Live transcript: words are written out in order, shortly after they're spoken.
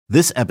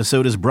This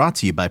episode is brought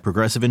to you by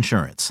Progressive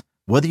Insurance.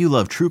 Whether you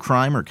love true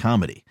crime or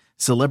comedy,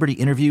 celebrity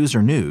interviews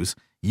or news,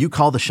 you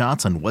call the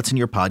shots on what's in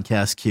your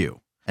podcast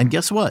queue. And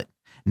guess what?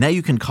 Now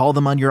you can call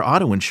them on your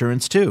auto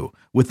insurance too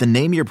with the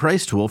Name Your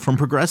Price tool from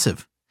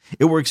Progressive.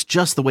 It works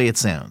just the way it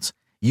sounds.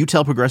 You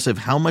tell Progressive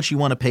how much you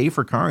want to pay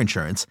for car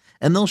insurance,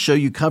 and they'll show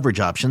you coverage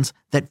options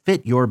that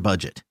fit your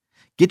budget.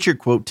 Get your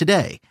quote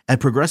today at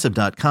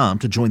Progressive.com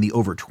to join the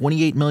over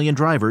 28 million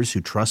drivers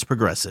who trust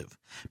Progressive.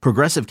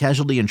 Progressive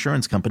Casualty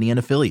Insurance Company and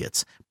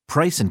Affiliates.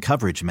 Price and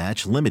coverage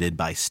match limited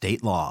by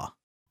state law.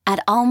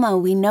 At Alma,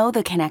 we know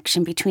the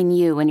connection between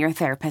you and your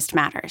therapist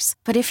matters.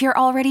 But if you're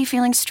already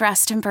feeling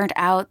stressed and burnt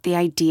out, the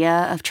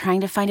idea of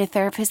trying to find a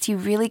therapist you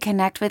really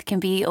connect with can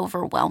be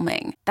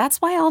overwhelming. That's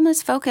why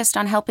Alma's focused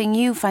on helping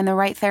you find the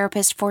right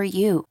therapist for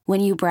you.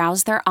 When you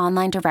browse their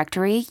online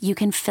directory, you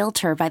can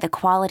filter by the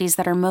qualities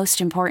that are most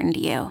important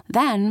to you.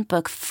 Then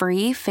book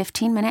free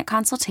 15-minute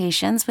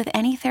consultations with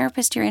any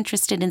therapist you're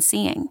interested in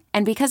seeing.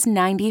 And because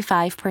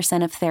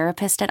 95% of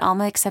therapists at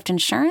Alma accept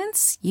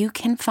insurance, you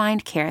can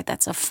find care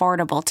that's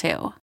affordable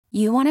too.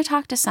 You want to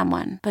talk to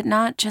someone, but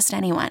not just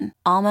anyone.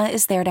 Alma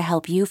is there to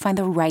help you find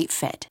the right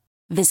fit.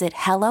 Visit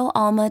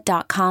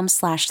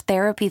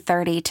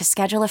helloalma.com/therapy30 to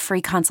schedule a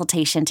free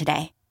consultation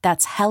today.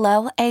 That's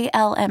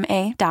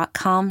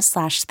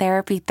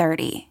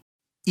helloalma.com/therapy30.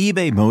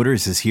 eBay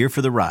Motors is here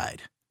for the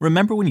ride.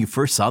 Remember when you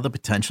first saw the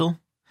potential?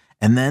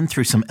 And then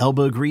through some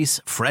elbow grease,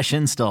 fresh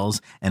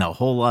installs, and a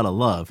whole lot of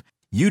love,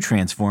 you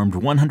transformed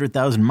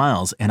 100,000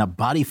 miles and a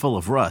body full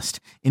of rust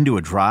into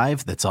a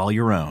drive that's all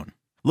your own.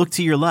 Look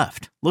to your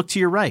left. Look to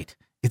your right.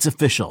 It's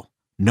official.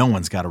 No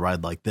one's got a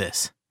ride like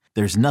this.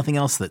 There's nothing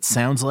else that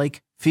sounds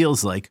like,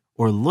 feels like,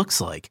 or looks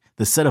like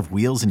the set of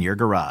wheels in your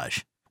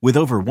garage. With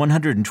over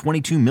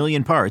 122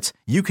 million parts,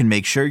 you can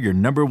make sure your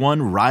number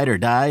one ride or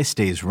die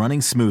stays running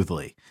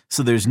smoothly.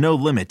 So there's no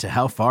limit to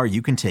how far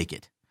you can take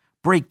it.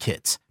 Brake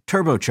kits,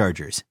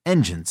 turbochargers,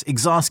 engines,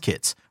 exhaust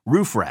kits,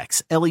 roof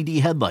racks, LED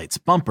headlights,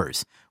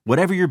 bumpers.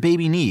 Whatever your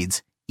baby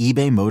needs,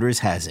 eBay Motors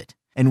has it.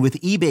 And with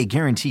eBay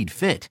Guaranteed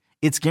Fit,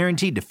 it's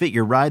guaranteed to fit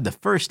your ride the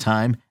first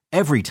time,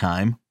 every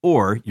time,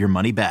 or your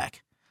money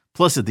back.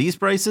 Plus, at these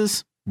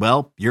prices,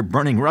 well, you're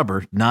burning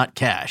rubber, not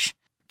cash.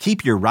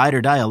 Keep your ride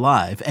or die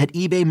alive at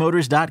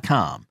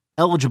ebaymotors.com.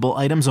 Eligible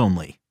items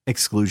only.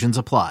 Exclusions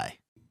apply.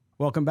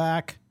 Welcome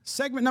back.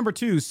 Segment number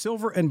 2,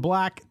 Silver and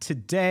Black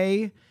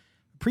today.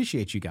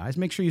 Appreciate you guys.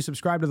 Make sure you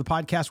subscribe to the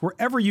podcast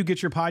wherever you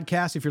get your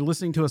podcasts. If you're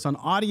listening to us on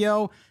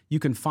audio, you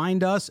can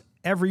find us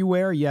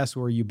everywhere. Yes,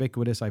 we're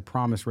ubiquitous, I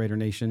promise, Raider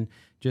Nation.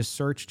 Just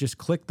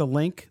click the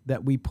link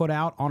that we put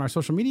out on our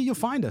social media. You'll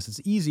find us. It's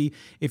easy.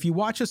 If you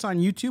watch us on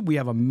YouTube, we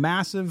have a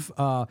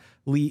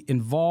massively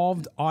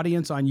involved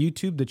audience on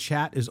YouTube. The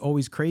chat is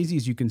always crazy,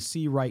 as you can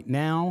see right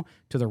now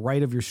to the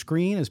right of your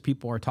screen as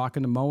people are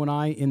talking to Mo and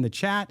I in the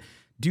chat.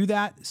 Do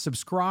that,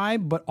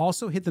 subscribe, but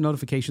also hit the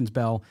notifications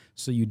bell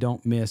so you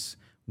don't miss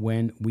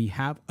when we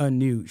have a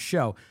new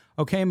show.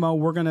 Okay, Mo,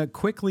 we're going to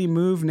quickly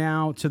move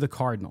now to the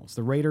Cardinals.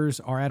 The Raiders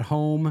are at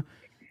home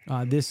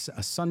this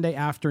Sunday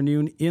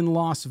afternoon in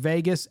Las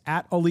Vegas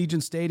at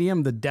Allegiant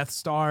Stadium, the Death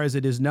Star as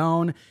it is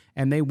known,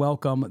 and they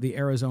welcome the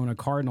Arizona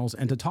Cardinals.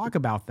 And to talk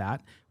about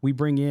that, we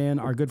bring in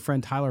our good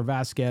friend Tyler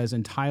Vasquez,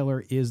 and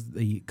Tyler is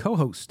the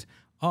co-host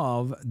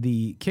of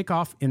the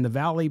Kickoff in the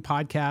Valley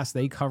podcast.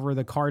 They cover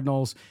the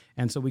Cardinals,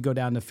 and so we go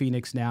down to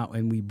Phoenix now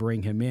and we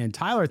bring him in.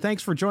 Tyler,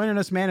 thanks for joining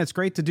us, man. It's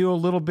great to do a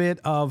little bit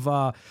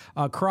of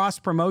cross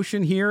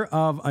promotion here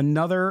of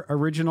another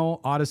original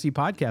Odyssey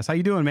podcast. How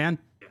you doing, man?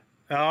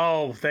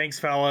 Oh, thanks,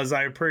 fellas.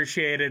 I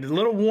appreciate it. A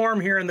little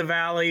warm here in the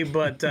Valley,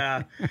 but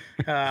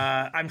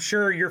I'm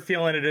sure you're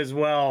feeling it as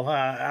well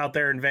out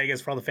there in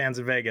Vegas for all the fans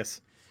in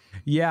Vegas.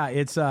 Yeah,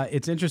 it's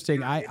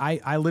interesting.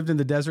 I lived in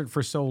the desert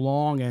for so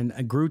long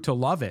and grew to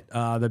love it,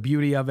 the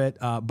beauty of it.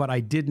 But I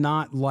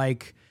didn't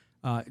like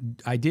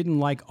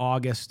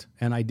August,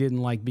 and I didn't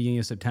like beginning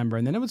of September,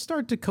 and then it would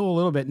start to cool a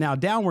little bit. Now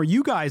down where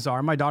you guys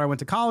are, my daughter went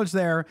to college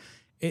there.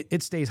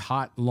 It stays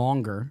hot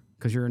longer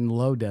because you're in the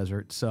low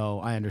desert,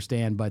 so I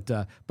understand. But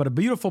a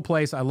beautiful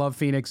place. I love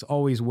Phoenix,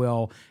 always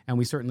will, and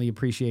we certainly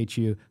appreciate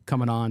you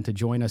coming on to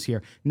join us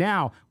here.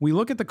 Now we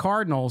look at the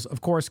Cardinals,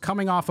 of course,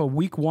 coming off a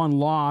Week 1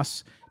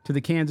 loss to the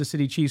Kansas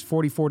City Chiefs,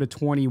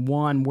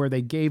 44-21, where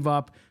they gave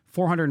up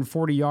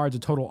 440 yards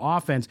of total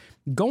offense.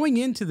 Going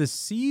into the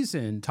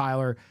season,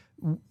 Tyler,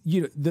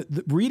 you know,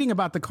 the reading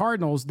about the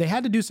Cardinals, they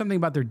had to do something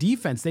about their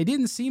defense. They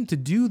didn't seem to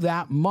do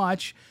that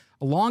much.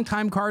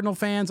 Longtime Cardinal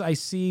fans, I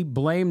see,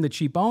 blame the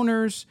cheap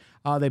owners.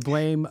 They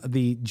blame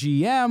the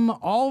GM,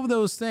 all of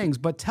those things.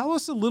 But tell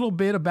us a little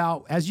bit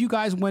about, as you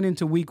guys went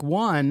into Week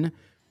 1,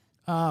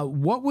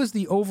 what was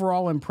the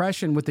overall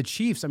impression with the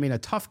Chiefs? I mean, a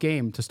tough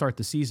game to start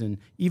the season,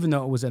 even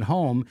though it was at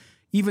home,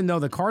 even though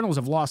the Cardinals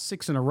have lost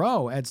 6 in a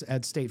row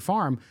at State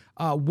Farm.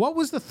 What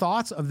was the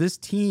thoughts of this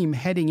team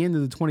heading into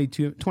the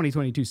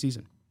 2022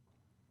 season?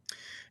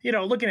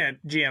 looking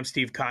at GM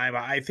Steve Keim,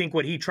 I think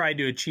what he tried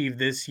to achieve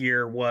this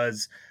year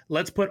was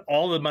let's put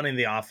all the money in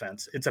the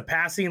offense. It's a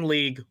passing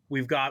league.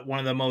 We've got one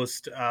of the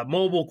most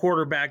mobile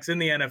quarterbacks in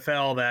the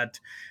NFL that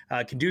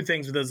can do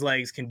things with his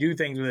legs, can do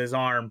things with his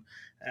arm.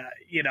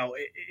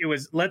 It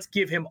was let's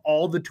give him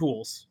all the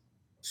tools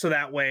so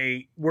that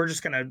way it's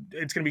going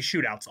to be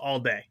shootouts all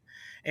day.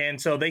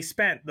 And so they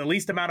spent the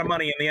least amount of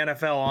money in the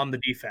NFL on the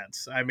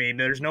defense. I mean,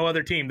 there's no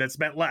other team that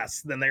spent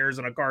less than the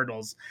Arizona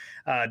Cardinals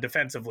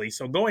defensively.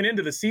 So going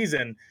into the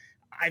season,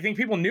 I think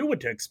people knew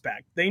what to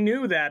expect. They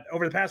knew that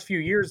over the past few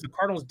years, the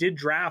Cardinals did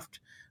draft.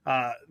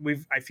 I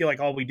feel like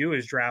all we do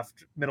is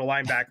draft middle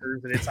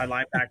linebackers and inside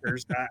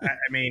linebackers.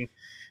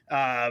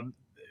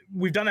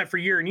 We've done that for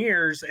years and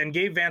years and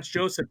gave Vance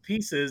Joseph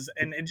pieces.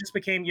 And it just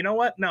became, you know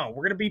what? No,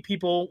 we're going to be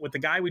people with the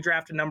guy we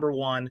drafted number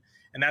 1,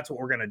 and that's what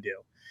we're going to do.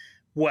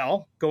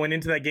 Well, going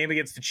into that game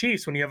against the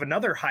Chiefs, when you have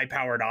another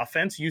high-powered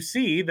offense, you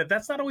see that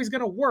that's not always going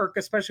to work,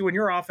 especially when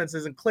your offense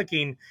isn't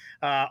clicking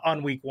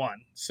on week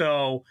 1.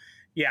 So,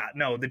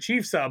 the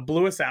Chiefs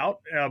blew us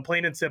out,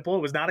 plain and simple.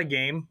 It was not a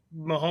game.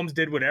 Mahomes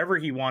did whatever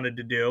he wanted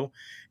to do.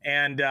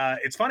 And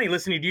it's funny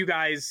listening to you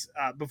guys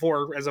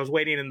before, as I was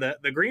waiting in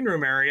the green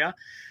room area,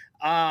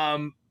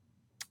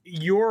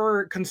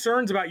 your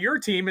concerns about your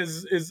team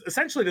is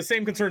essentially the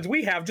same concerns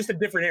we have, just in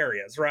different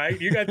areas, right?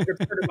 You guys are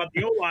concerned about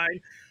the O-line.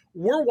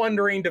 We're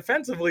wondering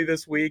defensively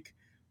this week,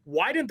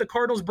 why didn't the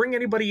Cardinals bring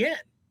anybody in?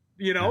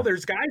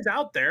 There's guys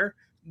out there.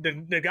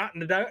 I'm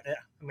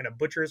going to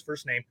butcher his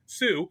first name.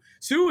 Sue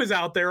is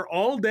out there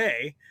all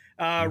day,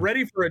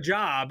 ready for a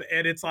job.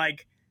 And it's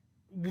like,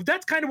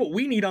 that's kind of what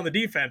we need on the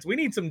defense. We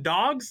need some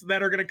dogs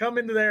that are going to come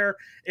into there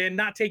and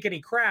not take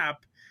any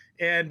crap.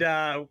 And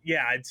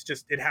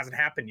it hasn't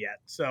happened yet.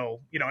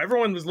 So,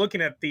 everyone was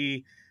looking at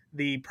the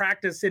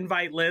practice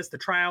invite list, the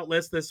tryout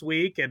list this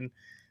week, and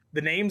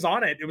the names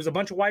on it was a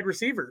bunch of wide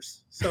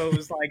receivers. So it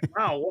was like,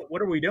 wow,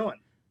 what are we doing?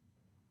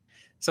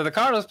 So the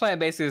Cardinals plan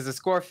basically is to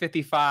score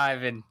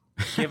 55 and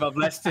give up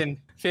less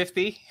than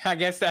 50. I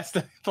guess that's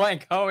the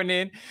plan going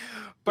in.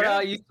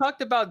 But you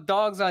talked about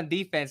dogs on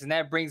defense, and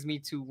that brings me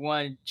to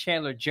one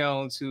Chandler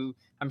Jones, who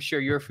I'm sure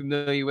you're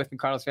familiar with and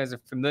Cardinals fans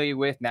are familiar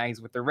with. Now he's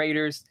with the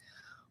Raiders.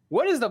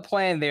 What is the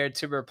plan there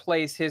to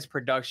replace his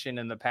production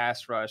in the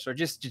pass rush, or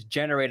just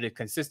generate a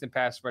consistent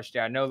pass rush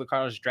there? I know the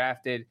Cardinals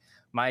drafted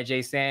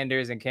Myjai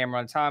Sanders and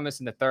Cameron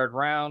Thomas in the 3rd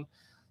round.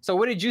 So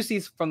what did you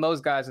see from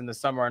those guys in the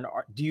summer, and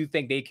do you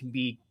think they can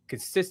be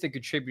consistent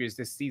contributors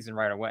this season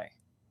right away?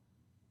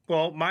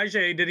 Well,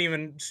 Myjai didn't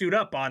even suit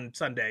up on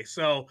Sunday,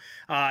 so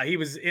he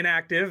was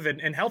inactive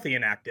and healthy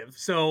inactive.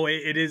 So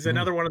it is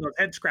another one of those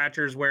head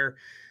scratchers where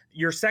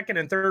your 2nd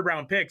and 3rd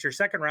round picks, your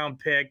 2nd round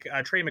pick,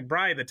 Trey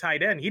McBride, the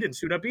tight end, he didn't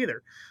suit up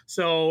either.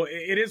 So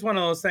it is one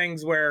of those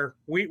things where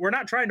we're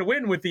not trying to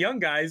win with the young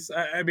guys.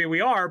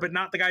 We are, but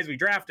not the guys we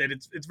drafted.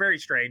 It's very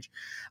strange.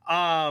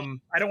 I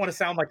don't want to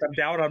sound like I'm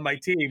down on my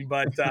team,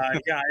 but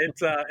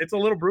it's a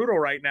little brutal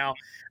right now.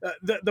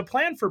 The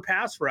plan for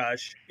pass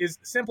rush is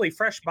simply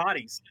fresh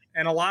bodies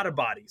and a lot of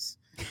bodies.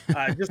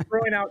 Just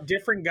throwing out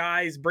different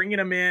guys, bringing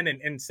them in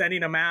and sending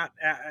them at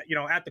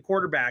the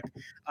quarterback.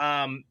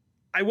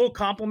 I will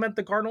compliment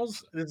the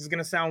Cardinals. This is going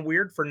to sound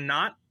weird for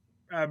not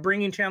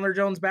bringing Chandler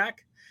Jones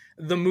back.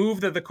 The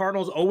move that the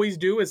Cardinals always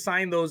do is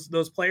sign those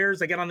players.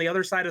 They get on the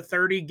other side of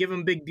 30, give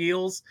them big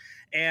deals.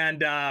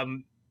 And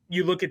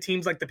you look at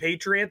teams like the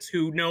Patriots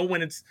who know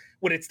when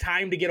it's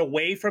time to get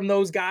away from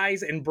those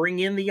guys and bring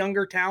in the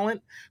younger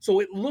talent. So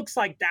it looks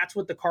like that's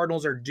what the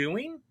Cardinals are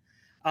doing.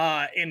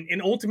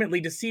 And ultimately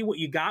to see what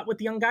you got with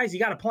the young guys, you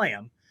got to play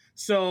them.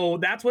 So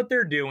that's what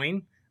they're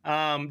doing.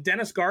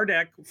 Dennis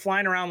Gardeck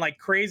flying around like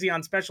crazy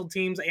on special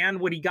teams and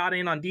what he got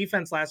in on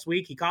defense last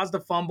week. He caused a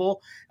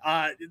fumble.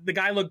 The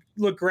guy looked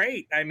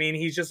great. I mean,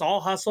 he's just all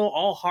hustle,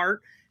 all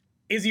heart.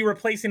 Is he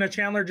replacing a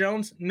Chandler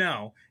Jones?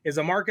 No. Is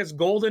a Marcus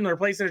Golden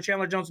replacing a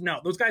Chandler Jones? No.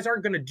 Those guys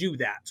aren't going to do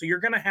that. So you're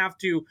going to have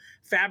to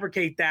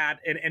fabricate that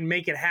and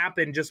make it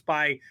happen just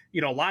by,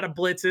 a lot of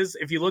blitzes.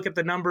 If you look at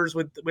the numbers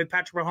with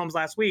Patrick Mahomes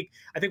last week,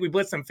 I think we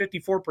blitzed him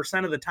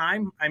 54% of the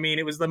time. I mean,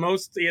 it was the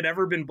most he had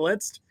ever been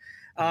blitzed.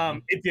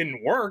 It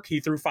didn't work. He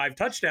threw 5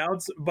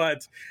 touchdowns,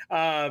 but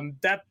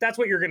that's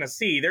what you're going to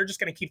see. They're just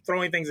going to keep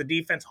throwing things at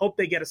defense, hope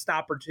they get a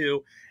stop or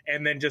two,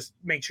 and then just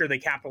make sure they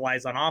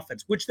capitalize on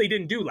offense, which they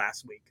didn't do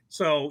last week.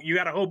 So you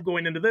got to hope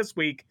going into this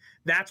week,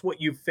 that's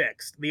what you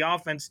fixed. The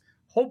offense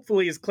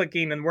hopefully is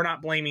clicking, and we're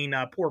not blaming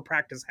poor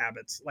practice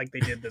habits like they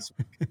did this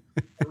week.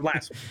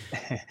 Last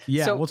week.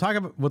 Yeah, so, we'll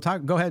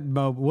talk. Go ahead,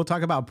 Mo. We'll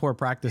talk about poor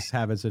practice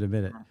habits in a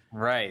minute.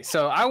 Right.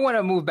 So I want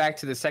to move back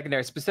to the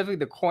secondary, specifically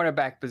the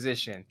cornerback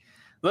position.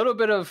 A little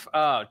bit of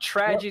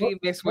tragedy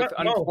mixed with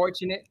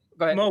unfortunate.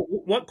 Go ahead. Mo,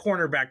 what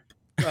cornerback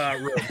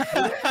room? We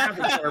don't have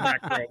a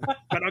cornerback room.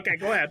 But okay,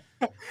 go ahead.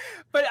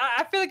 But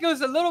I feel like it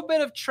was a little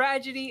bit of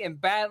tragedy and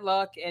bad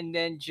luck, and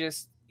then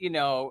just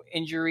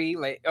injury.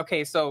 Like,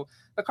 okay, so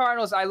the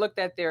Cardinals, I looked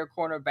at their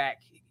cornerback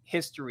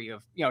history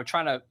of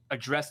trying to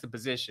address the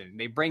position.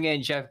 They bring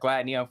in Jeff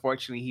Gladney.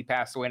 Unfortunately, he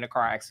passed away in a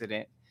car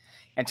accident.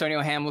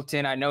 Antonio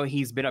Hamilton, I know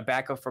he's been a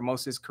backup for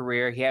most of his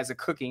career. He has a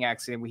cooking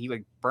accident where he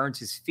burns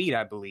his feet,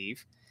 I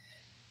believe.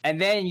 And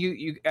then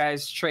you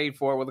guys trade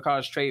for, the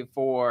Cardinals trade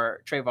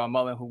for Trayvon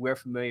Mullen, who we're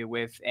familiar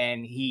with,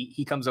 and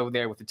he comes over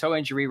there with a toe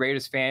injury.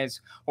 Raiders fans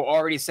were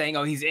already saying,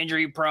 oh, he's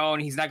injury prone,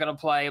 he's not going to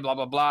play, blah,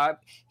 blah, blah.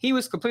 He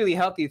was completely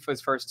healthy for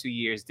his first 2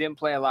 years, didn't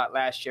play a lot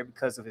last year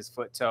because of his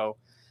foot toe.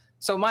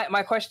 So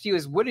my question to you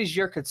is, what is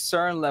your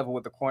concern level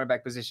with the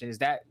cornerback position? Is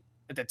that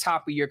at the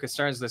top of your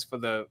concerns list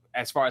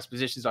as far as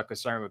positions are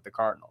concerned with the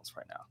Cardinals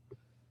right now?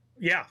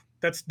 Yeah.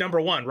 That's number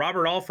one.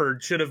 Robert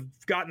Alford should have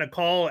gotten a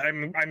call.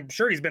 I'm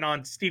sure he's been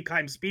on Steve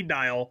Keim's speed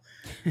dial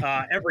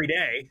every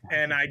day,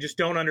 and I just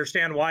don't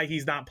understand why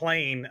he's not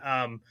playing.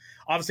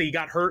 Obviously, he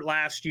got hurt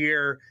last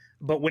year,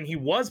 but when he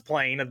was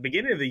playing at the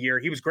beginning of the year,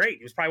 he was great.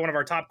 He was probably one of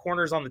our top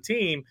corners on the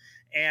team,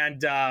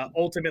 and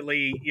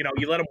ultimately, you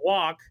let him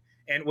walk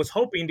and was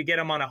hoping to get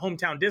him on a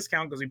hometown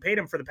discount because we paid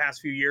him for the past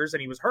few years,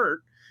 and he was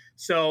hurt.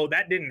 So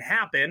that didn't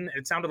happen.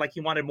 It sounded like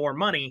he wanted more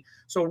money.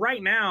 So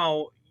right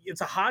now,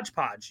 it's a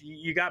hodgepodge.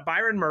 You got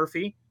Byron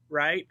Murphy,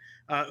 right?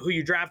 Who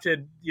you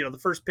drafted, the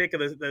first pick of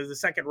the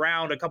second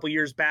round a couple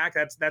years back.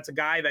 That's a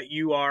guy that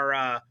you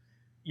are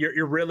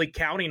you're really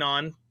counting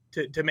on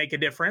to make a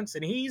difference,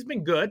 and he's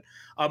been good.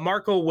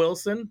 Marco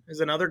Wilson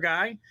is another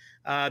guy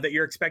that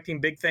you're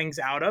expecting big things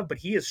out of, but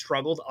he has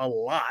struggled a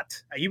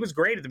lot. He was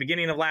great at the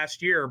beginning of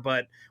last year,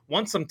 but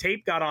once some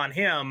tape got on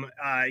him,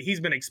 he's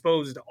been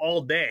exposed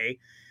all day.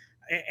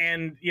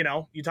 And you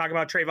talk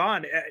about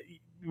Trayvon.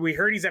 We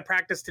heard he's at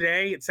practice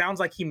today. It sounds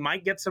like he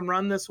might get some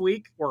run this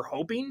week. We're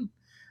hoping.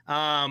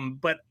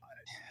 But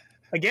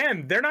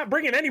again, they're not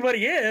bringing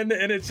anybody in,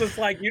 and it's just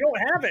like you don't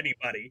have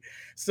anybody.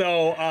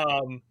 So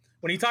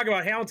when you talk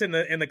about Hamilton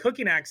and the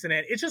cooking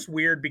accident, it's just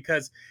weird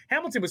because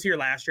Hamilton was here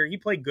last year. He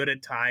played good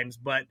at times,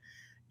 but,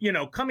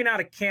 coming out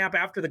of camp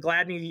after the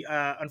Gladney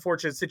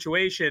unfortunate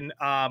situation,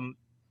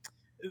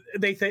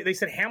 they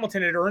said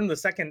Hamilton had earned the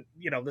second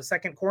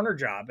corner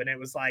job. And it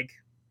was like,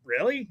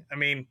 really? I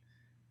mean,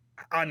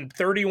 on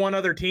 31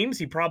 other teams,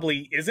 he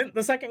probably isn't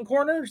the second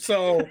corner.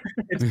 So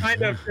it's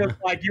kind of just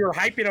like you were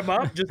hyping him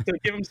up just to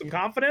give him some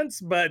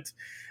confidence. But,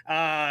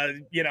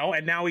 and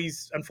now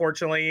he's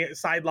unfortunately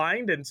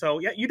sidelined. And so,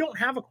 yeah, you don't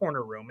have a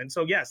corner room. And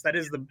so, yes, that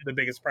is the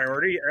biggest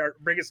priority, or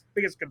biggest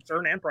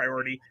concern and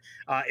priority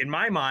in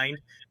my mind.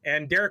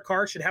 And Derek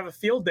Carr should have a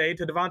field day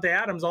to Devontae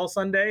Adams all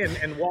Sunday,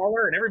 and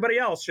Waller and everybody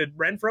else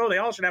Renfro, they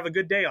all should have a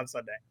good day on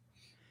Sunday.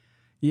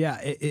 Yeah,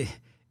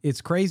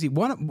 it's crazy.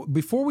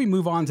 Before we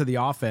move on to the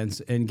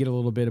offense and get a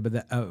little bit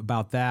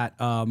about that,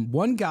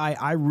 one guy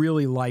I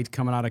really liked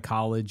coming out of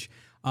college,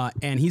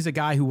 and he's a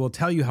guy who will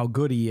tell you how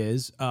good he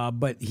is,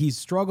 but he's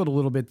struggled a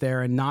little bit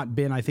there and not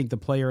been, I think, the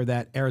player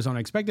that Arizona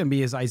expected him to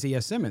be, is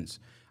Isaiah Simmons.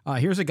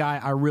 Here's a guy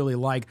I really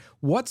like.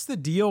 What's the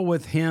deal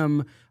with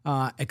him?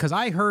 Because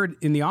I heard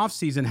in the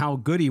offseason how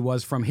good he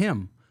was from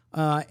him,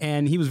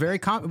 and he was very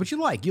confident, which you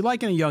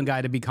like in a young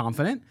guy to be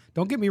confident.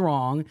 Don't get me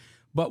wrong.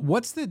 But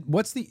what's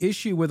the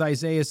issue with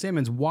Isaiah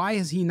Simmons? Why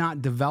has he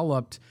not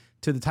developed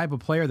to the type of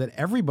player that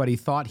everybody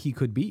thought he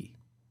could be?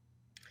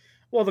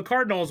 Well, the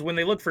Cardinals, when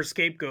they look for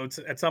scapegoats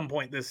at some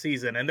point this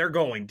season, and they're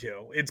going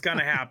to, it's going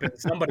to happen.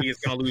 Somebody is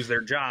going to lose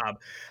their job.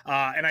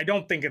 And I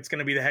don't think it's going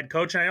to be the head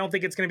coach, and I don't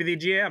think it's going to be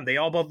the GM.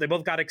 They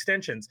both got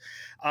extensions.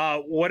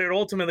 What it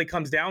ultimately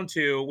comes down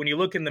to, when you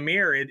look in the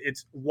mirror,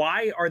 it's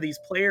why are these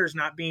players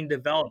not being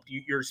developed?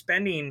 You're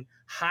spending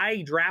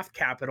high draft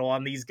capital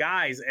on these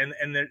guys, and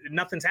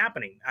nothing's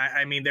happening.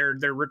 I mean, they're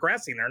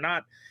regressing. They're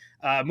not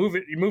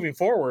moving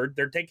forward.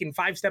 They're taking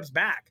 5 steps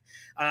back.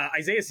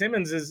 Isaiah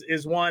Simmons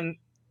is one.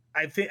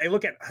 I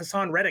look at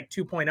Hassan Reddick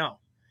 2.0.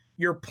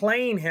 You're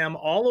playing him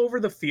all over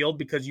the field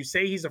because you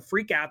say he's a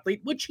freak athlete,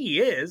 which he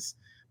is.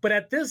 But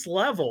at this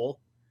level,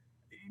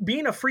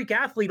 being a freak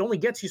athlete only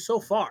gets you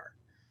so far.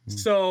 Mm-hmm.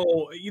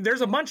 So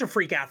there's a bunch of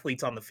freak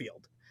athletes on the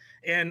field.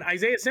 And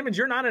Isaiah Simmons,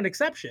 you're not an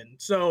exception.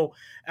 So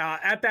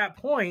at that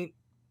point,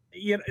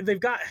 he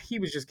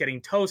was just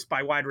getting toast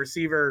by wide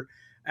receiver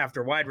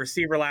after wide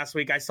receiver last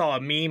week. I saw a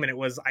meme, and it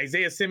was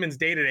Isaiah Simmons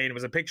day to day, and it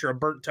was a picture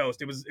of burnt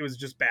toast. It was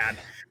just bad.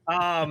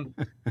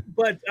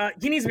 But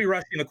he needs to be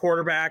rushing the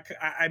quarterback.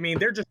 I mean,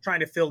 they're just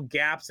trying to fill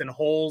gaps and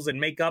holes and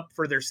make up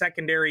for their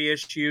secondary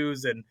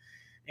issues.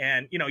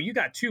 And you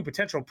got 2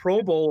 potential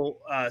Pro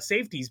Bowl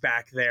safeties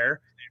back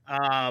there,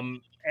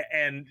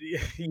 and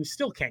you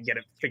still can't get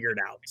it figured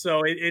out.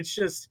 So it's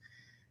just.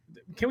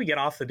 Can we get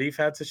off the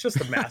defense? It's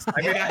just a mess.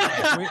 I mean,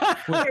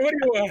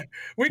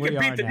 we can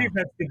beat the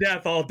defense to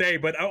death all day,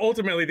 but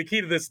ultimately the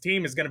key to this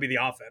team is going to be the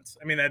offense.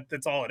 I mean,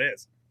 that's all it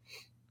is.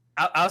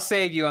 I'll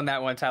save you on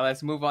that one, Ty.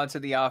 Let's move on to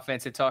the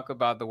offense and talk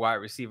about the wide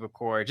receiver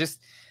core.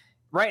 Just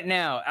right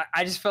now,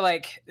 I just feel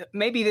like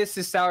maybe this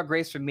is sour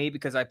grapes for me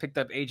because I picked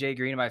up AJ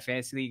Green in my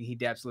fantasy league. He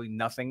did absolutely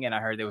nothing, and I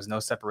heard there was no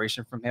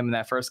separation from him in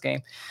that first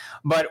game.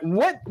 But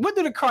what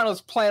do the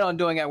Cardinals plan on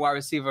doing at wide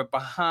receiver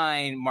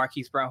behind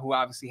Marquise Brown, who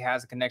obviously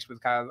has a connection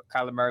with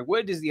Kyler Murray?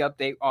 What is the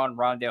update on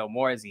Rondale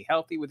Moore? Is he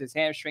healthy with his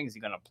hamstring? Is he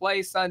going to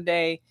play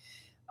Sunday?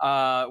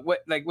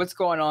 What's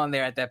going on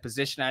there at that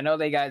position? I know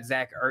they got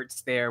Zach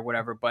Ertz there,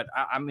 whatever, but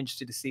I'm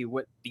interested to see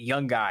what the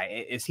young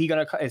guy is. He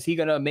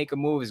gonna make a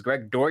move? Is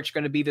Greg Dortch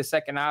gonna be the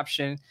second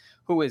option?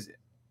 Who is it?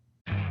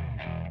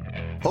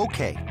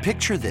 Okay,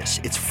 picture this.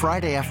 It's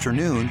Friday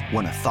afternoon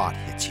when a thought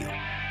hits you.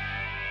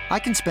 I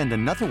can spend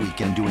another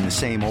weekend doing the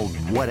same old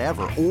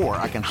whatever, or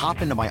I can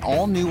hop into my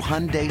all-new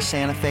Hyundai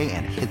Santa Fe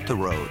and hit the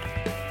road.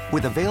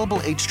 With available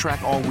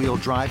H-Track all-wheel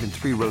drive and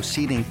 3-row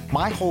seating,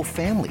 my whole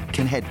family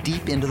can head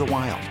deep into the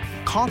wild.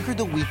 Conquer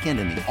the weekend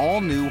in the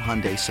all-new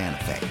Hyundai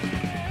Santa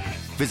Fe.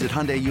 Visit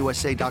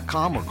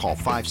HyundaiUSA.com or call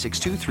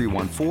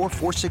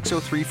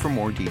 562-314-4603 for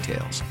more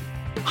details.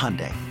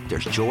 Hyundai,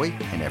 there's joy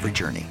in every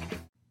journey.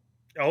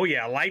 Oh,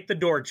 yeah, light the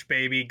Dortch,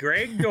 baby.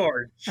 Greg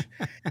Dortch.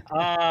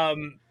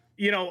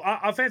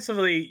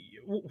 Offensively,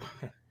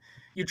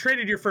 you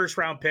traded your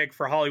first-round pick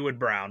for Hollywood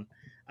Brown.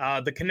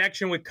 The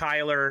connection with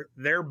Kyler,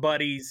 they're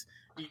buddies.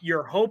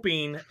 You're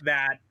hoping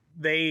that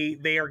they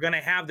are going to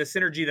have the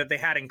synergy that they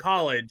had in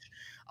college.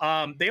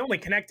 They only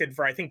connected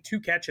for, I think, 2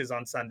 catches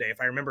on Sunday,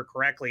 if I remember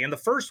correctly. And the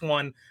first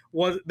one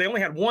was they only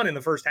had 1 in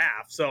the first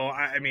half. So,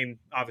 I mean,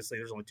 obviously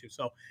there's only 2.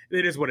 So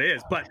it is what it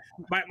is. But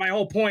my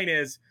whole point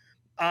is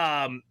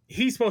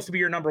he's supposed to be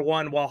your number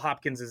 1 while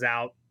Hopkins is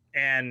out.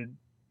 And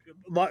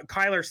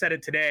Kyler said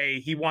it today.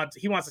 He wants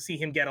to see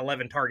him get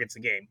 11 targets a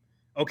game.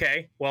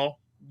 Okay, well,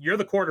 you're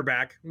the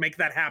quarterback. Make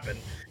that happen.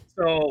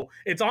 So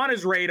it's on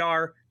his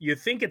radar. You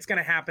think it's going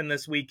to happen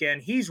this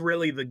weekend. He's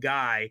really the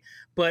guy.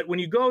 But when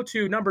you go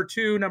to number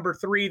 2, number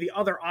 3, the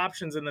other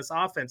options in this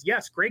offense,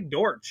 yes, Greg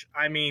Dortch.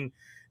 I mean,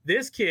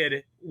 this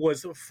kid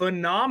was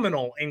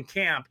phenomenal in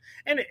camp.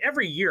 And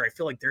every year I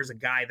feel like there's a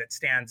guy that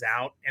stands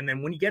out. And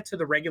then when you get to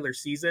the regular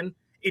season,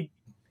 it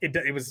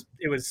was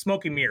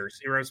smoke and mirrors.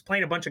 It was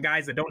playing a bunch of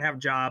guys that don't have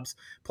jobs,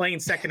 playing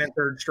second and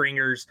third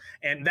stringers,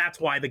 and that's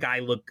why the guy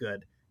looked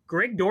good.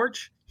 Greg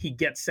Dortch, he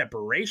gets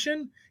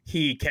separation.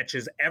 He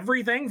catches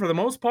everything for the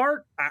most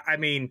part. I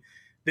mean,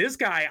 this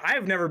guy,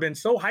 I've never been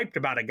so hyped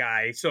about a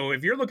guy. So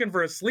if you're looking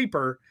for a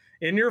sleeper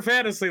in your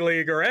fantasy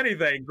league or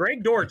anything,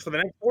 Greg Dortch for the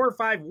next 4 or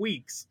 5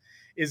 weeks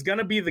is going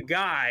to be the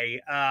guy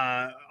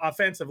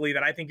offensively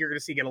that I think you're going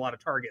to see get a lot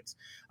of targets.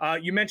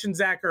 You mentioned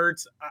Zach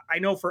Ertz. I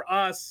know for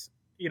us,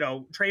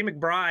 Trey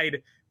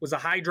McBride was a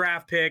high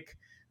draft pick.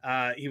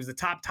 He was the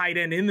top tight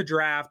end in the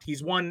draft.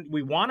 He's one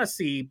we want to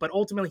see, but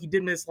ultimately he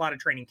did miss a lot of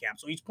training camp.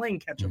 So he's playing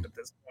catch up at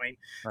this point.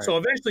 Right. So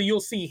eventually you'll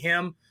see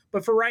him.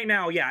 But for right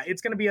now, yeah,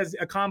 it's going to be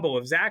a combo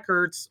of Zach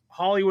Ertz,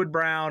 Hollywood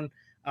Brown,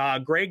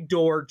 Greg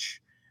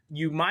Dortch.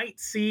 You might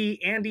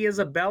see Andy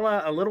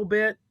Isabella a little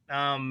bit.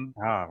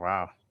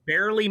 Wow.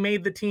 Barely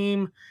made the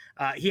team.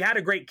 He had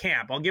a great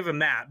camp. I'll give him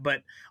that.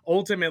 But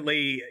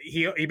ultimately,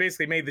 he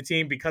basically made the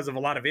team because of a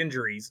lot of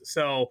injuries.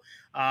 So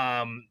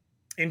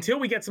until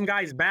we get some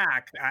guys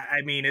back,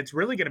 I mean, it's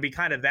really going to be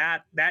kind of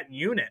that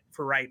unit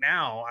for right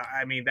now.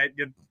 I mean, that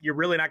you're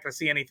really not going to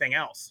see anything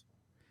else.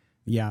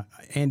 Yeah,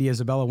 Andy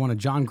Isabella, one of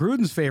John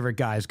Gruden's favorite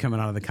guys coming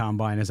out of the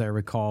combine, as I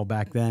recall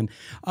back then.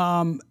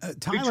 Tyler,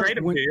 we trade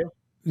him to you.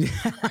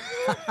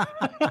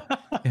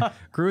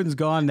 Gruden's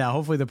gone now.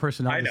 Hopefully the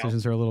personnel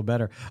decisions are a little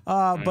better.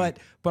 But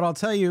I'll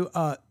tell you,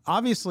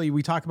 obviously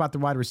we talk about the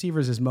wide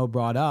receivers as Mo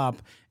brought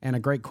up, and a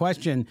great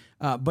question.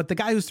 But the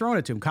guy who's throwing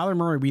it to him, Kyler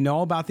Murray, we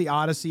know about the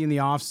odyssey in the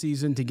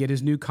offseason to get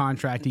his new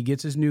contract. He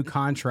gets his new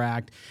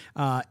contract,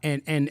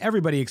 and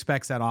everybody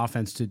expects that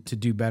offense to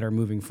do better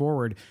moving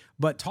forward.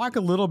 But talk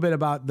a little bit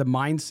about the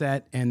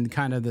mindset and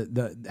kind of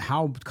the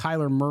how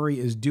Kyler Murray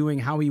is doing,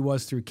 how he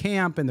was through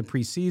camp and the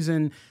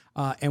preseason.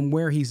 And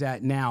where he's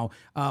at now.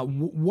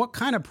 What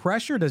kind of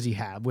pressure does he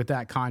have with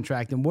that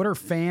contract? And what are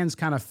fans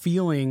kind of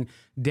feeling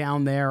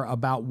down there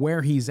about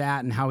where he's at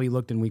and how he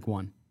looked in week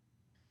 1?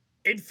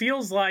 It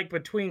feels like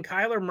between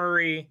Kyler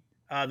Murray,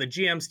 the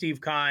GM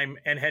Steve Keim,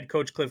 and head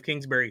coach Cliff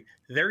Kingsbury,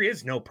 there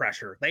is no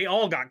pressure. They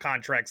all got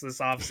contracts this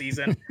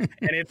offseason.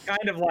 And it's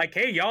kind of like,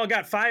 hey, y'all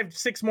got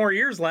 5-6 more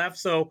years left.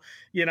 So,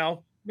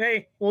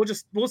 hey,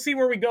 we'll see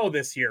where we go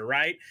this year,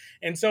 right?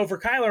 And so for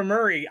Kyler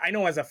Murray, I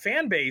know as a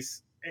fan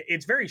base,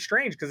 it's very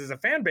strange because as a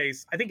fan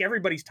base, I think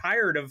everybody's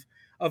tired of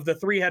the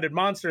 3-headed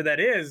monster that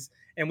is,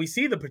 and we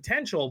see the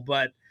potential,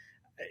 but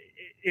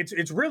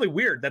it's really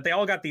weird that they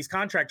all got these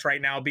contracts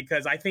right now,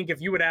 because I think if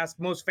you would ask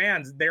most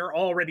fans, they're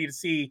all ready to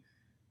see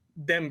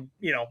them,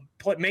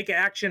 make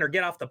action or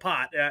get off the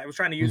pot. I was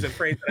trying to use a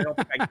phrase that I don't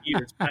think I can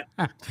use, but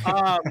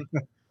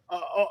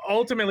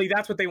ultimately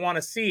that's what they want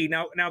to see.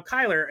 Now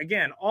Kyler,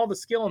 again, all the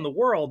skill in the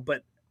world,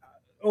 but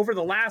over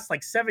the last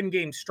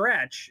 7-game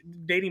stretch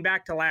dating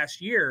back to last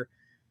year,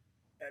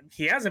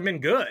 he hasn't been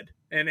good,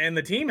 and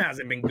the team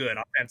hasn't been good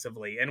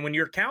offensively. And when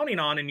you're counting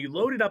on, and you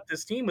loaded up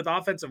this team with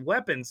offensive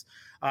weapons,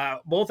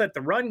 both at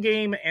the run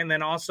game and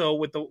then also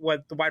with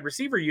the wide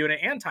receiver unit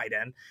and tight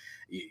end,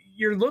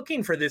 you're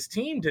looking for this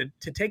team to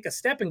take a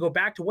step and go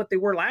back to what they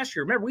were last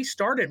year. Remember, we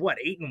started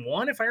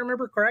 8-1, if I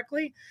remember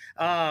correctly,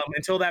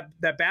 until that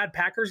bad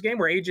Packers game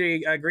where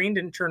AJ Green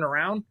didn't turn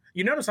around.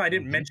 You notice I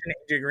didn't mention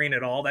AJ Green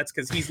at all. That's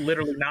because he's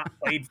literally not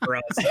played for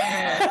us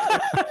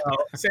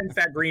since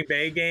that Green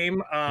Bay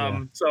game.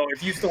 So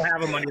if you still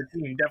have him on your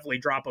team definitely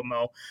drop him,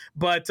 Mo.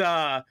 But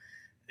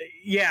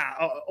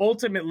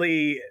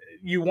ultimately,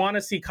 you want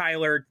to see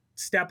Kyler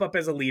step up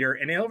as a leader,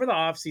 and over the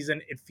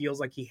offseason, it feels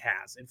like he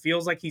has. It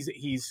feels like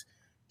he's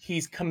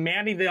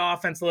commanding the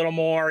offense a little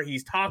more.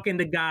 He's talking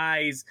to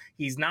guys.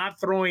 He's not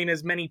throwing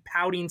as many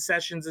pouting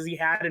sessions as he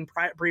had in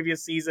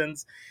previous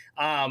seasons.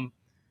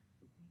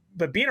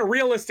 But being a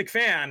realistic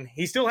fan,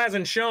 he still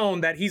hasn't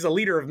shown that he's a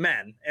leader of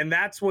men. And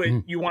that's what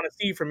you want to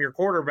see from your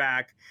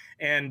quarterback.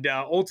 And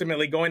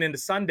ultimately going into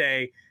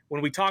Sunday,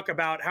 when we talk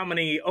about how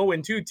many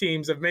 0-2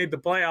 teams have made the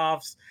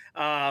playoffs,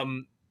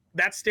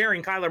 that's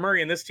staring Kyler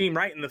Murray and this team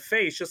right in the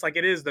face, just like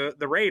it is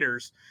the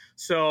Raiders.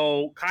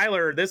 So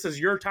Kyler, this is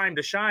your time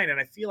to shine. And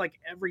I feel like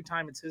every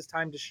time it's his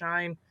time to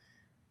shine,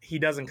 he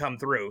doesn't come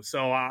through.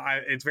 So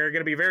it's going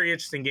to be a very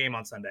interesting game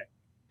on Sunday.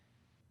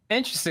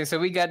 Interesting. So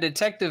we got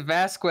Detective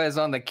Vasquez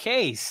on the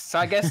case. So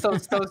I guess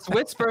those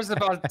whispers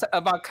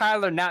about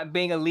Kyler not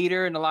being a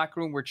leader in the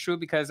locker room were true,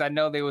 because I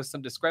know there was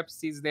some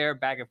discrepancies there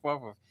back and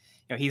forth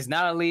of, he's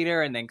not a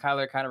leader, and then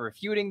Kyler kind of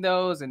refuting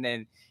those, and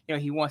then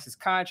he wants his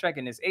contract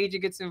and his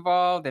agent gets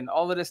involved and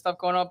all of this stuff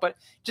going on. But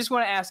just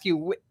want to ask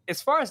you,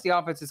 as far as the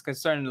offense is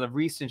concerned, the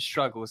recent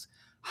struggles,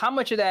 how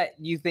much of that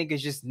you think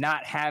is just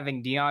not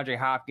having DeAndre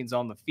Hopkins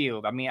on the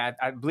field? I mean,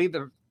 I believe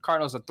the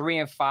Cardinals are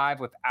 3-5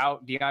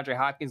 without DeAndre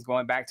Hopkins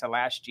going back to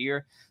last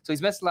year. So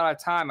he's missed a lot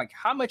of time. Like,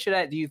 how much of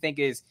that do you think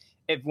is,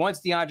 if once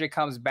DeAndre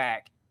comes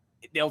back,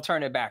 they'll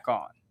turn it back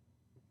on?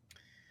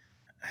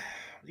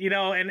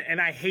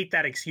 And I hate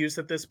that excuse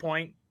at this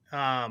point.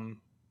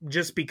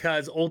 Just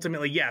because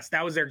ultimately, yes,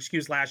 that was their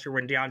excuse last year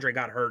when DeAndre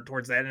got hurt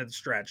towards the end of the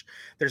stretch.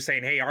 They're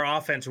saying, hey, our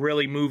offense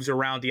really moves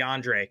around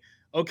DeAndre.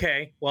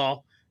 Okay,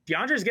 well,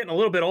 DeAndre's getting a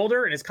little bit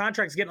older and his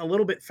contract's getting a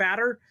little bit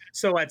fatter.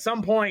 So at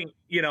some point,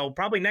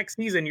 probably next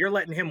season, you're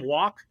letting him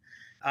walk.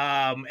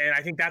 And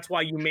I think that's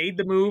why you made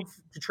the move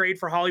to trade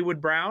for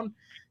Hollywood Brown.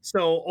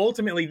 So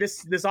ultimately,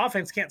 this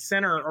offense can't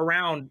center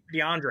around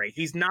DeAndre.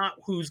 He's not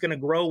who's going to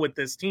grow with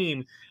this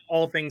team,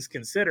 all things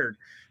considered.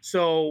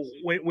 So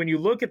when you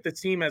look at the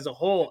team as a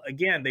whole,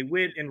 again, they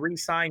went and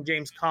re-signed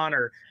James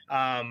Conner.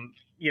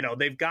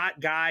 They've got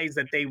guys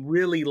that they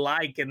really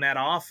like in that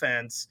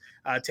offense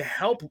to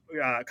help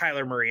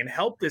Kyler Murray and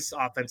help this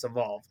offense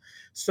evolve.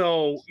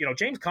 So,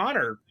 James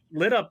Conner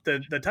lit up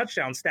the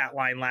touchdown stat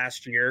line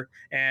last year.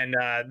 And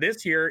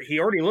this year, he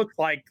already looks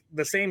like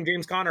the same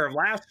James Conner of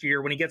last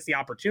year when he gets the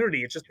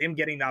opportunity. It's just him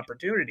getting the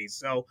opportunities.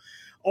 So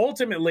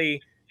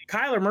ultimately,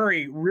 Kyler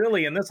Murray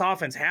really in this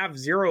offense have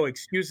zero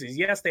excuses.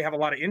 Yes, they have a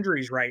lot of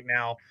injuries right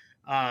now.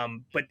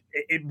 But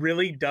it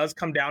really does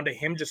come down to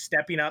him just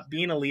stepping up,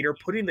 being a leader,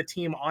 putting the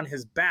team on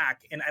his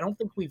back. And I don't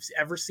think we've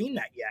ever seen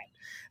that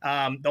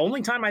yet. The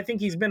only time I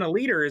think he's been a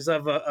leader is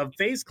of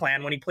FaZe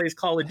Clan when he plays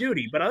Call of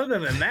Duty. But other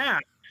than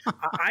that,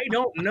 I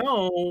don't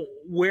know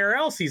where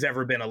else he's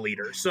ever been a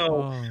leader.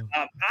 So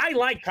I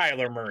like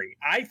Kyler Murray.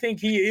 I think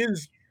he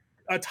is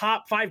a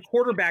top 5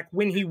 quarterback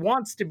when he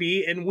wants to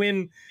be and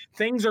when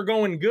things are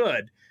going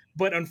good.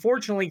 But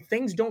unfortunately,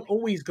 things don't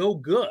always go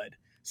good.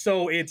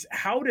 So it's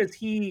how does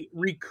he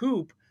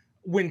recoup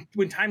when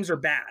times are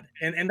bad?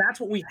 And that's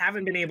what we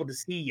haven't been able to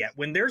see yet.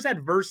 When there's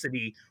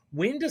adversity,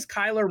 when does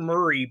Kyler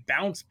Murray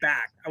bounce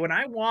back? When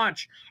I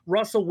watch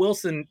Russell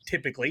Wilson,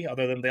 typically,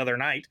 other than the other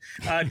night,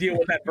 deal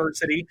with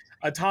adversity,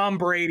 Tom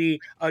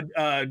Brady,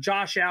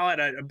 Josh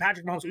Allen,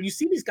 Patrick Mahomes, when you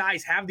see these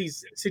guys have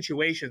these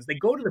situations, they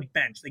go to the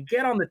bench, they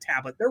get on the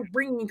tablet, they're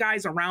bringing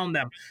guys around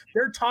them,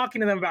 they're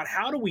talking to them about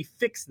how do we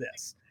fix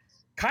this?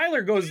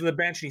 Kyler goes to the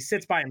bench and he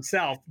sits by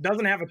himself,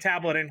 doesn't have a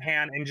tablet in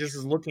hand, and just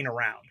is looking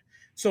around.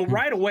 So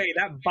right away,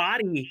 that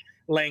body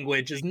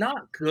language is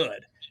not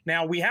good.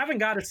 Now, we haven't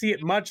got to see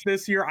it much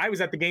this year. I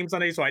was at the game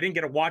Sunday, so I didn't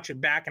get to watch it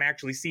back and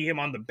actually see him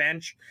on the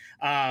bench.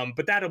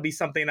 But that'll be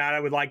something that I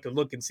would like to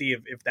look and see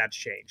if that's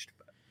changed.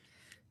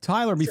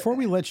 Tyler, before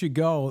we let you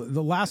go,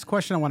 the last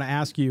question I want to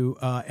ask you,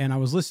 and I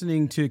was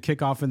listening to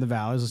Kickoff in the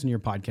Valley. I was listening to your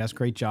podcast.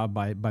 Great job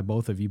by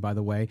both of you, by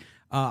the way.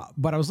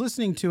 But I was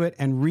listening to it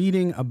and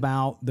reading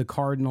about the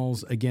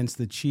Cardinals against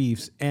the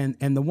Chiefs. And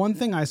the one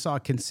thing I saw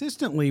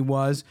consistently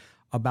was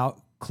about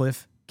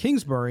Cliff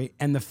Kingsbury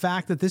and the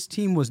fact that this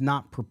team was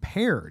not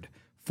prepared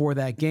for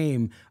that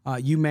game.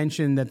 You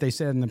mentioned that they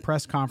said in the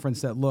press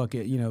conference that, look,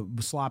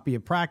 sloppy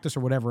at practice or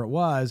whatever it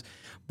was.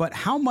 But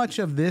how much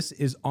of this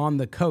is on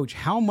the coach?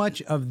 How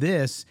much of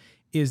this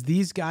is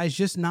these guys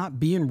just not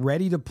being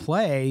ready to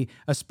play,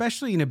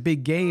 especially in a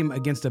big game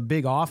against a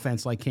big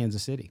offense like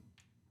Kansas City?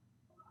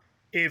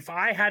 If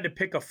I had to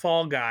pick a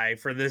fall guy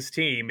for this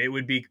team, it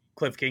would be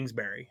Cliff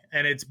Kingsbury.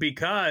 And it's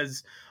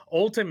because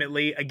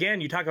ultimately,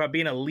 again, you talk about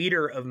being a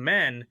leader of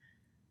men.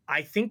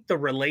 I think the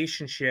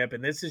relationship,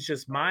 and this is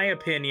just my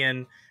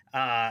opinion,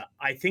 I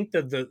think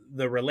the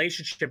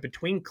relationship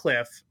between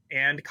Cliff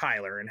and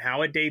Kyler and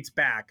how it dates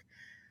back,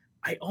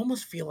 I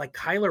almost feel like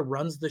Kyler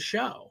runs the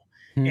show.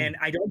 And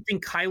I don't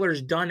think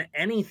Kyler's done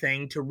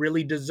anything to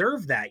really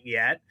deserve that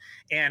yet.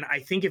 And I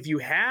think if you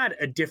had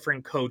a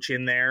different coach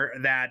in there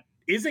that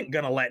isn't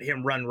going to let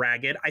him run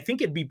ragged, I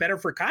think it'd be better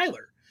for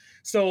Kyler.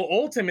 So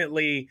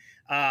ultimately,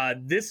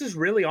 this is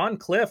really on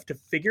Cliff to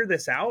figure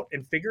this out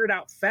and figure it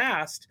out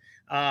fast.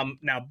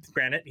 Now,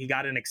 granted, he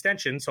got an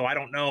extension, so I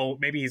don't know.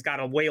 Maybe he's got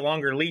a way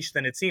longer leash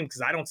than it seemed,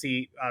 because I don't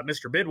see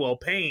Mr. Bidwell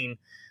paying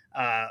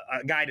a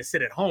guy to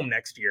sit at home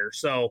next year.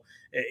 So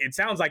it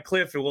sounds like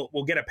Cliff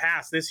will get a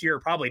pass this year,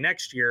 probably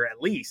next year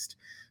at least.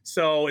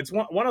 So it's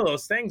one of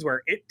those things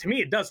where to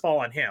me, it does fall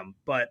on him.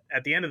 But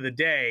at the end of the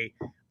day,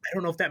 I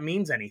don't know if that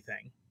means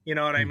anything. You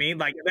know what I mean?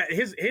 Like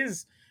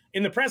his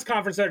in the press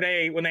conference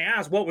today, when they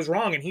asked what was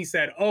wrong, and he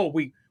said, "Oh,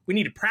 we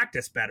need to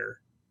practice better."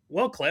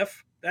 Well,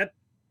 Cliff, that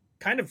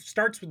kind of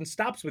starts and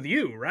stops with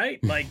you,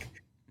 right? Like,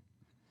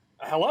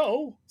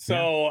 hello.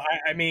 So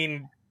I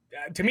mean,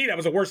 to me, that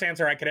was the worst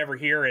answer I could ever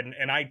hear,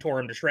 and I tore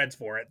him to shreds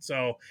for it.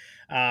 So,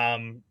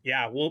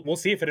 yeah, we'll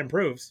see if it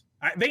improves.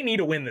 They need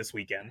a win this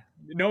weekend.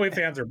 No ifs,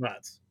 ands, or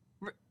buts.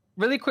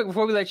 Really quick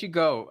before we let you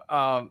go,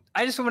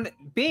 I just want to,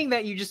 being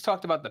that you just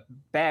talked about the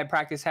bad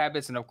practice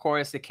habits, and of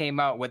course it came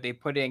out what they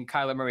put in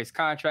Kyler Murray's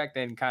contract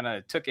and kind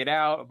of took it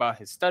out about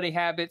his study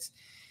habits.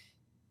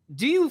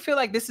 Do you feel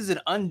like this is an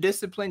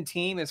undisciplined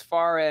team as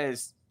far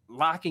as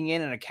locking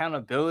in an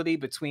accountability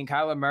between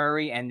Kyler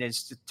Murray and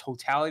just the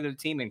totality of the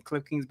team and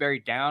Cliff Kingsbury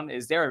down?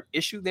 Is there an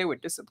issue there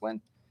with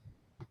discipline?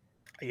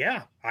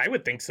 Yeah, I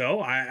would think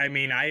so. I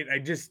mean, I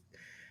just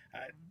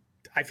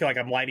I feel like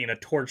I'm lighting a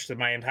torch to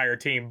my entire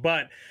team,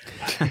 but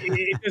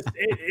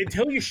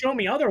until you show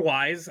me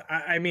otherwise,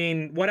 I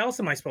mean, what else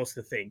am I supposed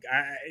to think?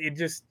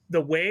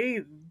 The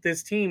way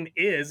this team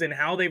is and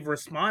how they've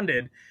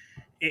responded,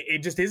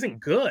 it just isn't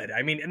good.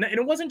 I mean, and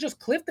it wasn't just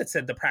Cliff that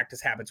said the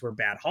practice habits were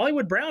bad.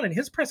 Hollywood Brown in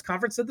his press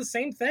conference said the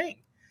same thing.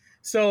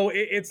 So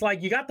it's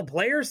like you got the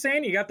players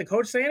saying it, you got the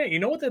coach saying it. You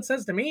know what that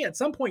says to me? At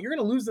some point, you're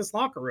going to lose this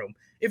locker room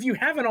if you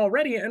haven't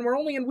already, and we're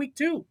only in week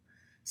 2.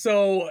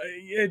 So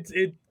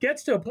it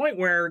gets to a point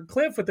where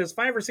Cliff, with his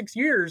 5 or 6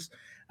 years,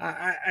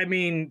 I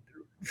mean,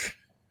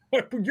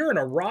 you're in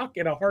a rock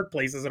and a hard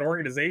place as an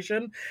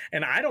organization,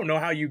 and I don't know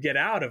how you get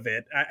out of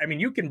it. I mean,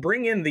 you can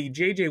bring in the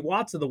J.J.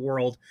 Watts of the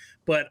world,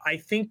 but I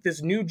think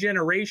this new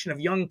generation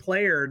of young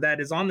player that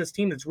is on this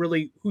team, that's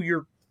really who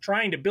you're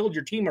trying to build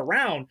your team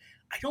around,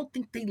 I don't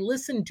think they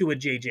listen to a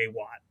J.J.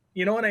 Watt.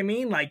 You know what I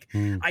mean? Like,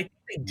 I think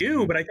they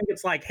do, but I think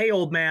it's like, hey,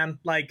 old man,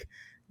 like,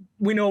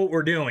 we know what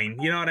we're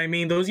doing. You know what I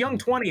mean? Those young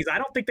 20s, I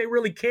don't think they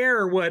really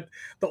care what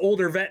the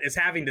older vet is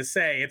having to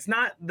say. It's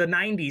not the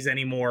 90s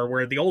anymore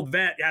where the old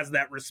vet has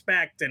that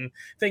respect and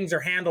things are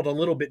handled a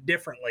little bit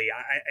differently.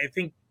 I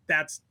think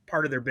that's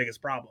part of their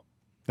biggest problem.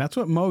 That's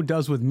what Mo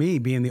does with me,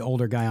 being the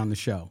older guy on the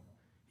show.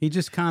 He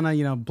just kind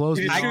of, blows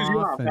me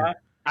off.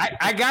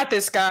 I got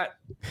this, Scott.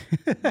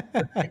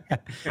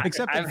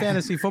 Except in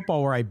fantasy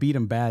football where I beat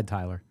him bad,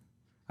 Tyler.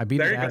 I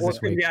beat him bad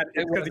this week. Yeah,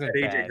 it's because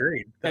he had AJ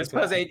Green.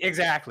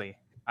 Exactly.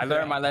 I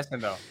learned my lesson,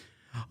 though.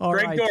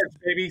 Greg Dortch,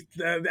 baby.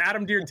 Add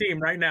him to your team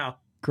right now.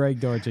 Greg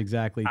Dortch,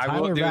 exactly.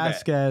 Tyler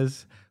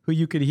Vasquez, who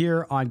you could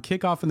hear on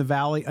Kickoff in the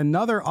Valley,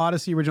 another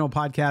Odyssey original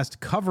podcast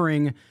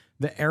covering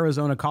the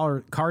Arizona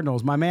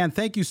Cardinals. My man,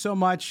 thank you so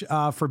much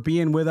for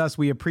being with us.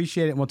 We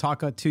appreciate it, and we'll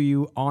talk to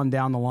you on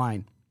down the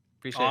line.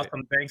 Appreciate it.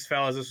 Awesome. Thanks,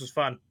 fellas. This was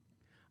fun.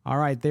 All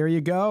right, there you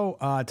go,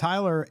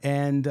 Tyler.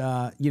 And,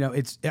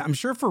 I'm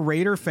sure for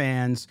Raider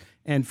fans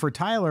and for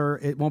Tyler,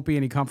 it won't be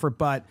any comfort,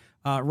 but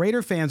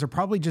Raider fans are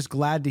probably just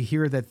glad to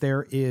hear that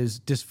there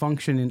is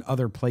dysfunction in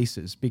other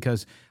places,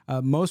 because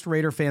most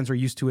Raider fans are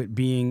used to it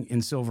being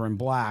in silver and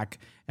black.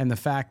 And the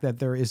fact that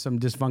there is some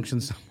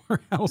dysfunction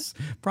somewhere else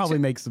probably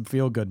makes them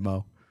feel good,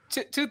 Mo.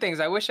 Two things.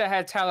 I wish I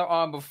had Tyler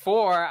on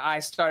before I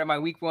started my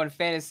week 1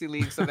 fantasy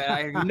league so that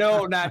I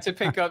know not to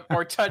pick up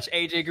or touch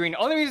AJ Green. The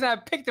only reason I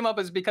picked him up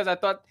is because I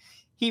thought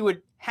he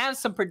would have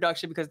some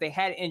production because they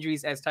had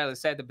injuries, as Tyler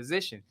said, the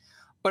position.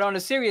 But on a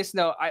serious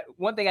note,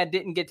 one thing I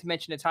didn't get to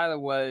mention to Tyler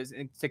was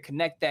to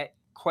connect that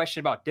question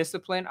about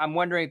discipline. I'm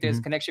wondering if there's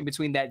a connection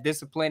between that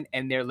discipline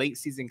and their late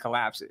season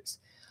collapses.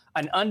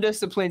 An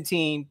undisciplined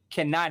team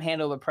cannot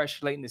handle the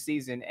pressure late in the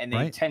season, and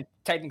they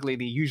technically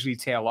they usually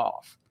tail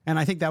off. And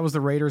I think that was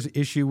the Raiders'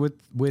 issue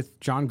with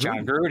John Gruden.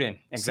 John Gruden,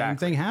 exactly. Same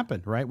thing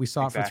happened, right? We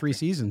saw it for 3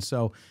 seasons.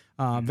 So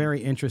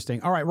very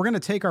interesting. All right, we're going to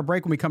take our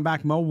break. When we come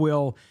back, Mo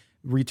will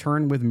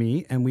return with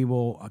me, and we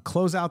will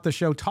close out the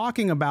show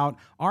talking about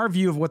our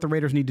view of what the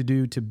Raiders need to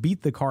do to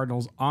beat the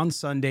Cardinals on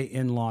Sunday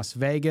in Las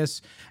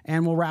Vegas.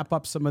 And we'll wrap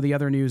up some of the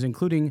other news,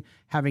 including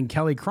having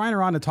Kelly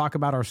Kreiner on to talk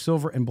about our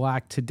Silver and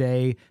Black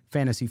Today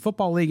Fantasy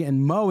Football League.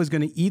 And Mo is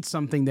going to eat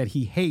something that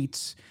he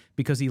hates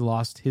because he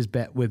lost his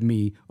bet with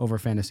me over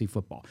fantasy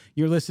football.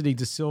 You're listening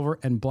to Silver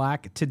and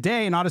Black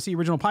Today, an Odyssey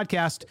original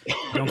podcast.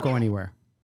 Don't go anywhere.